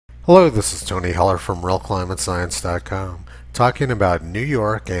Hello, this is Tony Heller from RealClimateScience.com, talking about New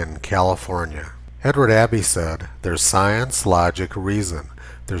York and California. Edward Abbey said, "There's science, logic, reason.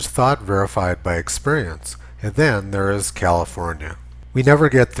 There's thought verified by experience. And then there is California." We never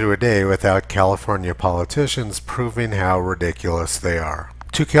get through a day without California politicians proving how ridiculous they are.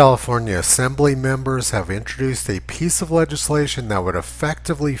 Two California Assembly members have introduced a piece of legislation that would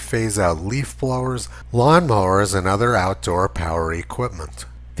effectively phase out leaf blowers, lawnmowers, and other outdoor power equipment.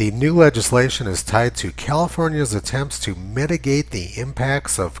 The new legislation is tied to California's attempts to mitigate the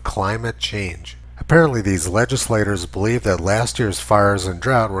impacts of climate change. Apparently, these legislators believe that last year's fires and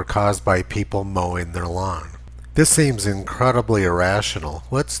drought were caused by people mowing their lawn. This seems incredibly irrational.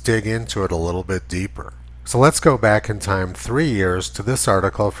 Let's dig into it a little bit deeper. So let's go back in time 3 years to this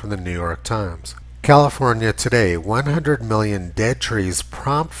article from the New York Times. California today, 100 million dead trees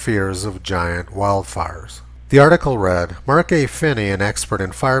prompt fears of giant wildfires. The article read, Mark A. Finney, an expert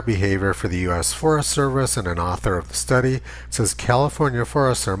in fire behavior for the U.S. Forest Service and an author of the study, says California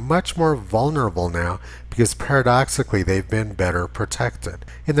forests are much more vulnerable now because paradoxically they've been better protected.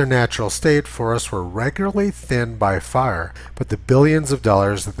 In their natural state, forests were regularly thinned by fire, but the billions of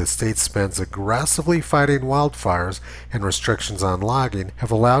dollars that the state spends aggressively fighting wildfires and restrictions on logging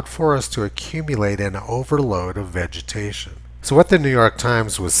have allowed forests to accumulate an overload of vegetation. So what the New York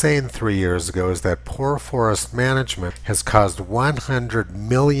Times was saying 3 years ago is that poor forest management has caused 100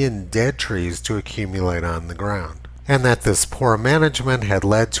 million dead trees to accumulate on the ground, and that this poor management had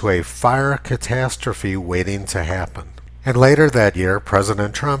led to a fire catastrophe waiting to happen. And later that year,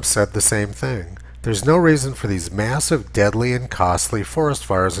 President Trump said the same thing. There's no reason for these massive, deadly, and costly forest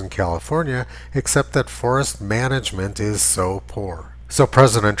fires in California except that forest management is so poor. So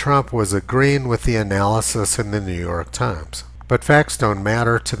President Trump was agreeing with the analysis in the New York Times. But facts don't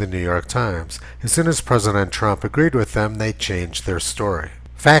matter to the New York Times. As soon as President Trump agreed with them, they changed their story.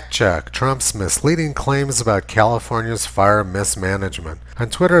 Fact check: Trump's misleading claims about California's fire mismanagement. On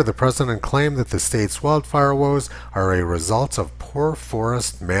Twitter, the president claimed that the state's wildfire woes are a result of poor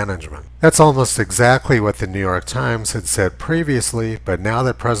forest management. That's almost exactly what the New York Times had said previously, but now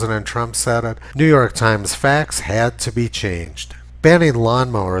that President Trump said it, New York Times facts had to be changed. Banning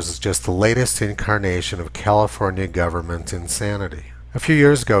lawnmowers is just the latest incarnation of California government insanity. A few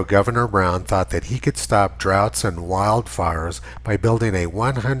years ago, Governor Brown thought that he could stop droughts and wildfires by building a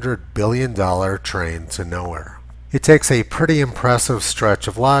 $100 billion train to nowhere. It takes a pretty impressive stretch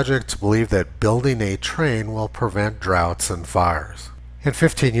of logic to believe that building a train will prevent droughts and fires. And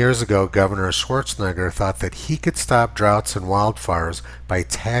 15 years ago, Governor Schwarzenegger thought that he could stop droughts and wildfires by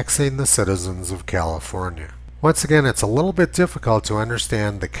taxing the citizens of California. Once again, it's a little bit difficult to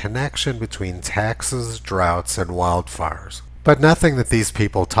understand the connection between taxes, droughts, and wildfires. But nothing that these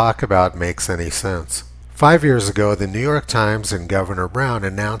people talk about makes any sense. 5 years ago, the New York Times and Governor Brown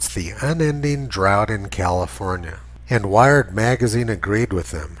announced the unending drought in California. And Wired magazine agreed with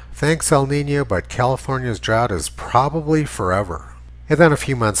them. Thanks El Nino, but California's drought is probably forever. And then a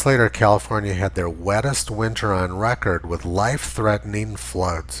few months later, California had their wettest winter on record with life-threatening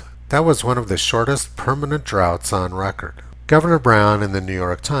floods. That was one of the shortest permanent droughts on record. Governor Brown and the New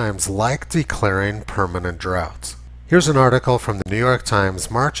York Times like declaring permanent droughts. Here's an article from the New York Times,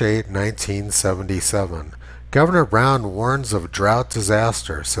 March 8, 1977. Governor Brown warns of drought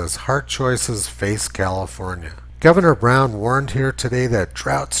disaster, says hard choices face California. Governor Brown warned here today that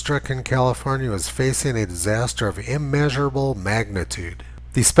drought-stricken California is facing a disaster of immeasurable magnitude.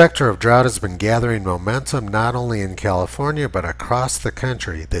 The specter of drought has been gathering momentum not only in California but across the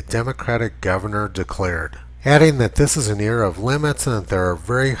country, the Democratic governor declared, adding that this is an era of limits and that there are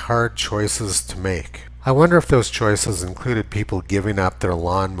very hard choices to make. I wonder if those choices included people giving up their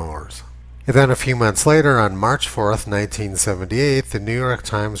lawnmowers. And then a few months later, on March 4, 1978, the New York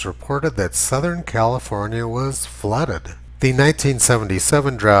Times reported that Southern California was flooded. The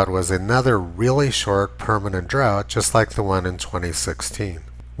 1977 drought was another really short permanent drought, just like the one in 2016.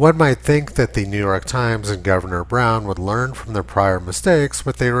 One might think that the New York Times and Governor Brown would learn from their prior mistakes,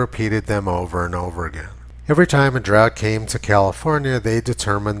 but they repeated them over and over again. Every time a drought came to California, they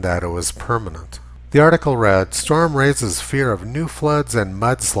determined that it was permanent. The article read, Storm raises fear of new floods and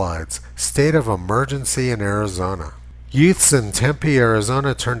mudslides, state of emergency in Arizona. Youths in Tempe,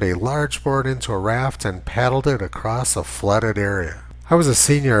 Arizona turned a large board into a raft and paddled it across a flooded area. I was a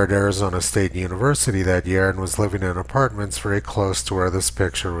senior at Arizona State University that year and was living in apartments very close to where this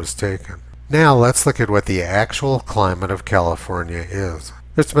picture was taken. Now let's look at what the actual climate of California is.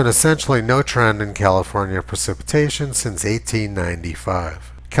 There's been essentially no trend in California precipitation since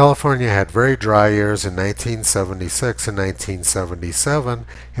 1895. California had very dry years in 1976 and 1977,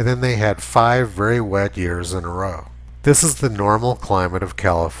 and then they had 5 very wet years in a row. This is the normal climate of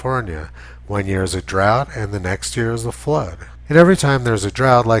California. One year is a drought and the next year is a flood. And every time there's a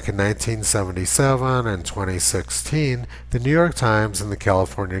drought, like in 1977 and 2016, the New York Times and the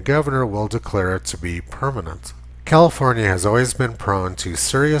California governor will declare it to be permanent. California has always been prone to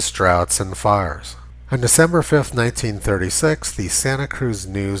serious droughts and fires. On December 5, 1936, the Santa Cruz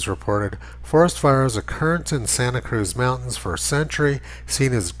News reported forest fires occurred in Santa Cruz Mountains for a century,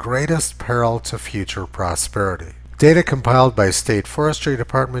 seen as greatest peril to future prosperity. Data compiled by State Forestry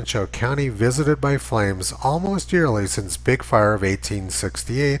Department show county visited by flames almost yearly since Big Fire of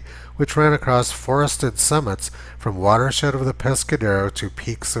 1868, which ran across forested summits from watershed of the Pescadero to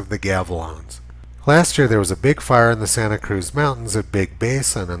peaks of the Gavilons. Last year there was a big fire in the Santa Cruz Mountains at Big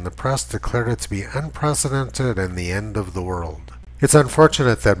Basin, and the press declared it to be unprecedented and the end of the world. It's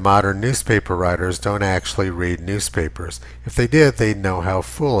unfortunate that modern newspaper writers don't actually read newspapers. If they did, they'd know how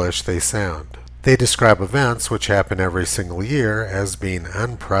foolish they sound. They describe events, which happen every single year, as being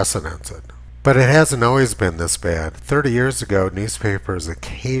unprecedented. But it hasn't always been this bad. 30 years ago, newspapers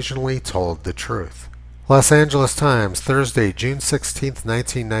occasionally told the truth. Los Angeles Times, Thursday, June 16,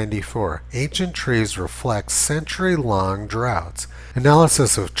 1994. Ancient trees reflect century-long droughts.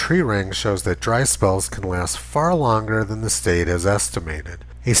 Analysis of tree rings shows that dry spells can last far longer than the state has estimated.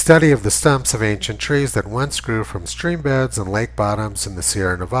 A study of the stumps of ancient trees that once grew from stream beds and lake bottoms in the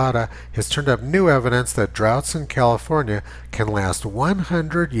Sierra Nevada has turned up new evidence that droughts in California can last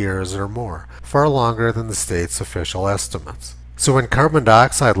 100 years or more, far longer than the state's official estimates. So when carbon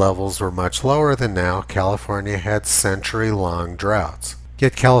dioxide levels were much lower than now, California had century-long droughts.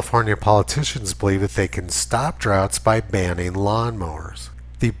 Yet California politicians believe that they can stop droughts by banning lawnmowers.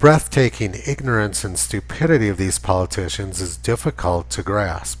 The breathtaking ignorance and stupidity of these politicians is difficult to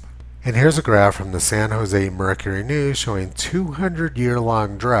grasp. And here's a graph from the San Jose Mercury News showing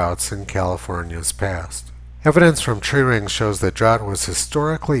 200-year-long droughts in California's past. Evidence from tree rings shows that drought was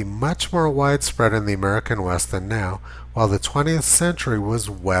historically much more widespread in the American West than now, while the 20th century was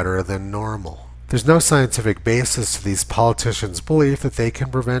wetter than normal. There's no scientific basis to these politicians' belief that they can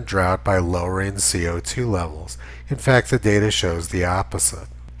prevent drought by lowering CO2 levels. In fact, the data shows the opposite.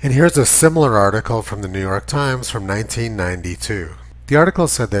 And here's a similar article from the New York Times from 1992. The article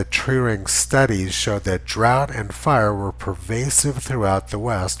said that tree ring studies showed that drought and fire were pervasive throughout the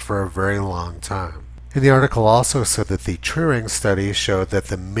West for a very long time. And the article also said that the tree ring studies showed that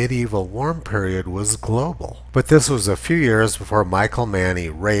the medieval warm period was global. But this was a few years before Michael Mann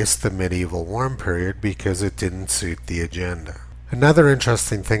erased the medieval warm period because it didn't suit the agenda. Another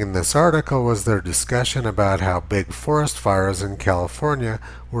interesting thing in this article was their discussion about how big forest fires in California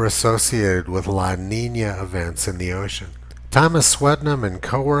were associated with La Niña events in the ocean. Thomas Swetnam and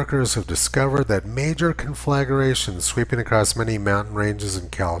co-workers have discovered that major conflagrations sweeping across many mountain ranges in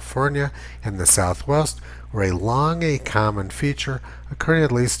California and the Southwest were long a common feature, occurring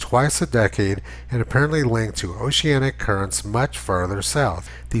at least twice a decade and apparently linked to oceanic currents much farther south,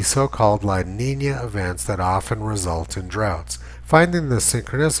 the so-called La Niña events that often result in droughts. Finding the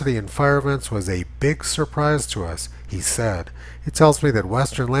synchronicity in fire events was a big surprise to us, he said. It tells me that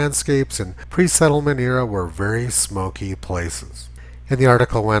western landscapes in pre-settlement era were very smoky places. And the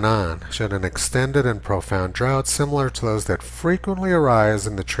article went on, showed an extended and profound drought similar to those that frequently arise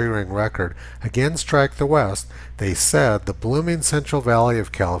in the tree ring record again strike the West. They said the blooming Central Valley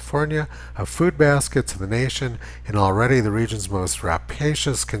of California, a food basket to the nation, and already the region's most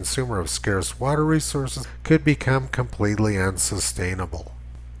rapacious consumer of scarce water resources, could become completely unsustainable.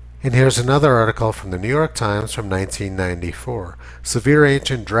 And here's another article from the New York Times from 1994. Severe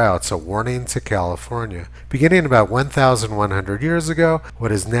ancient droughts, a warning to California. Beginning about 1,100 years ago,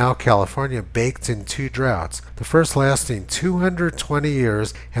 what is now California baked in two droughts, the first lasting 220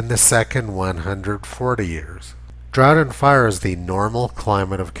 years and the second 140 years. Drought and fire is the normal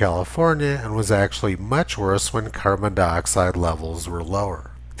climate of California and was actually much worse when carbon dioxide levels were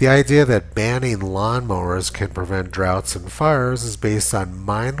lower. The idea that banning lawnmowers can prevent droughts and fires is based on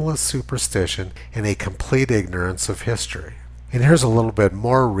mindless superstition and a complete ignorance of history. And here's a little bit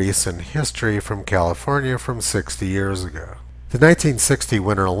more recent history from California from 60 years ago. The 1960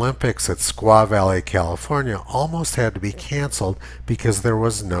 Winter Olympics at Squaw Valley, California almost had to be canceled because there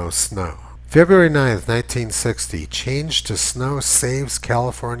was no snow. February 9, 1960, change to snow saves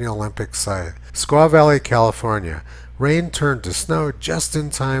California Olympic site. Squaw Valley, California. Rain turned to snow just in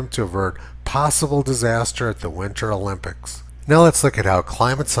time to avert possible disaster at the Winter Olympics. Now let's look at how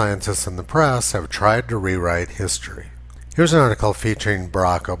climate scientists and the press have tried to rewrite history. Here's an article featuring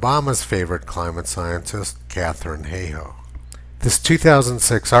Barack Obama's favorite climate scientist, Katharine Hayhoe. This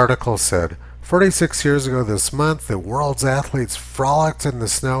 2006 article said, 46 years ago this month, the world's athletes frolicked in the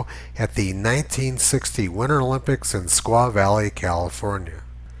snow at the 1960 Winter Olympics in Squaw Valley, California.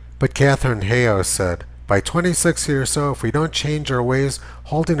 But Catherine Hayhoe said, by 2060 or so, if we don't change our ways,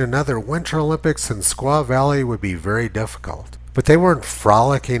 holding another Winter Olympics in Squaw Valley would be very difficult. But they weren't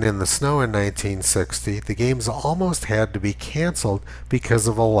frolicking in the snow in 1960. The games almost had to be canceled because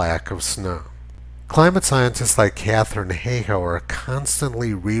of a lack of snow. Climate scientists like Catherine Hayhoe are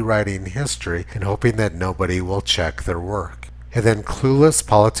constantly rewriting history and hoping that nobody will check their work. And then clueless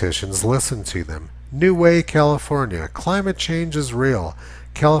politicians listen to them. New Way, California. Climate change is real.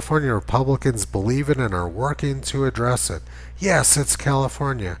 California Republicans believe it and are working to address it. Yes, it's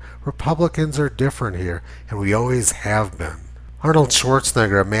California. Republicans are different here, and we always have been. Arnold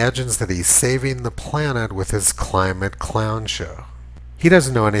Schwarzenegger imagines that he's saving the planet with his climate clown show. He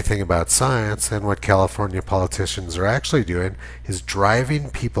doesn't know anything about science, and what California politicians are actually doing is driving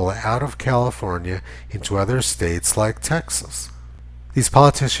people out of California into other states like Texas. These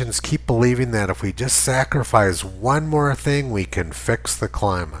politicians keep believing that if we just sacrifice one more thing, we can fix the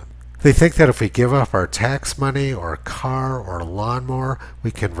climate. They think that if we give up our tax money or car or lawnmower,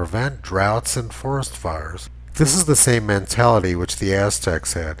 we can prevent droughts and forest fires. This is the same mentality which the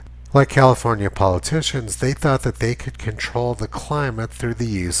Aztecs had. Like California politicians, they thought that they could control the climate through the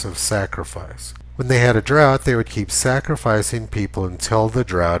use of sacrifice. When they had a drought, they would keep sacrificing people until the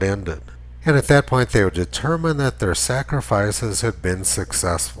drought ended. And at that point, they would determine that their sacrifices had been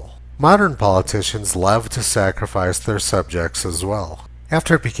successful. Modern politicians love to sacrifice their subjects as well.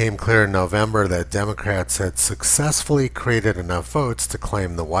 After it became clear in November that Democrats had successfully created enough votes to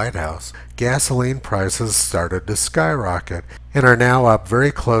claim the White House, gasoline prices started to skyrocket and are now up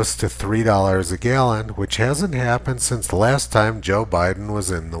very close to $3 a gallon, which hasn't happened since the last time Joe Biden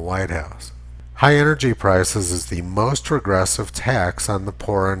was in the White House. High energy prices is the most regressive tax on the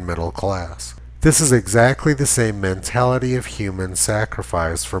poor and middle class. This is exactly the same mentality of human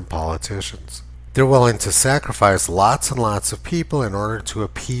sacrifice from politicians. They're willing to sacrifice lots and lots of people in order to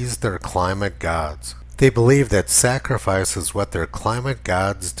appease their climate gods. They believe that sacrifice is what their climate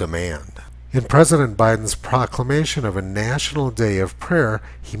gods demand. In President Biden's proclamation of a National Day of Prayer,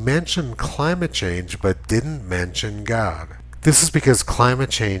 he mentioned climate change but didn't mention God. This is because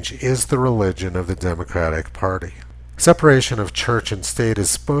climate change is the religion of the Democratic Party. Separation of church and state is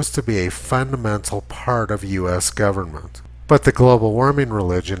supposed to be a fundamental part of U.S. government. But the global warming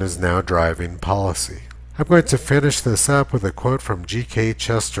religion is now driving policy. I'm going to finish this up with a quote from G.K.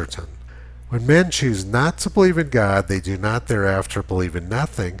 Chesterton. When men choose not to believe in God, they do not thereafter believe in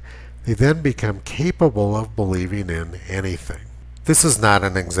nothing. They then become capable of believing in anything. This is not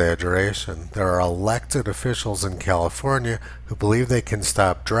an exaggeration. There are elected officials in California who believe they can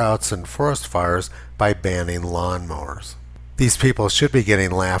stop droughts and forest fires by banning lawnmowers. These people should be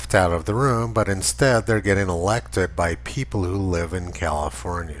getting laughed out of the room, but instead they're getting elected by people who live in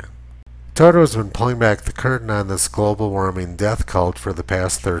California. Toto has been pulling back the curtain on this global warming death cult for the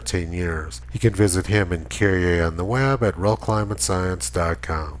past 13 years. You can visit him and Kyrie on the web at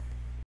realclimatescience.com.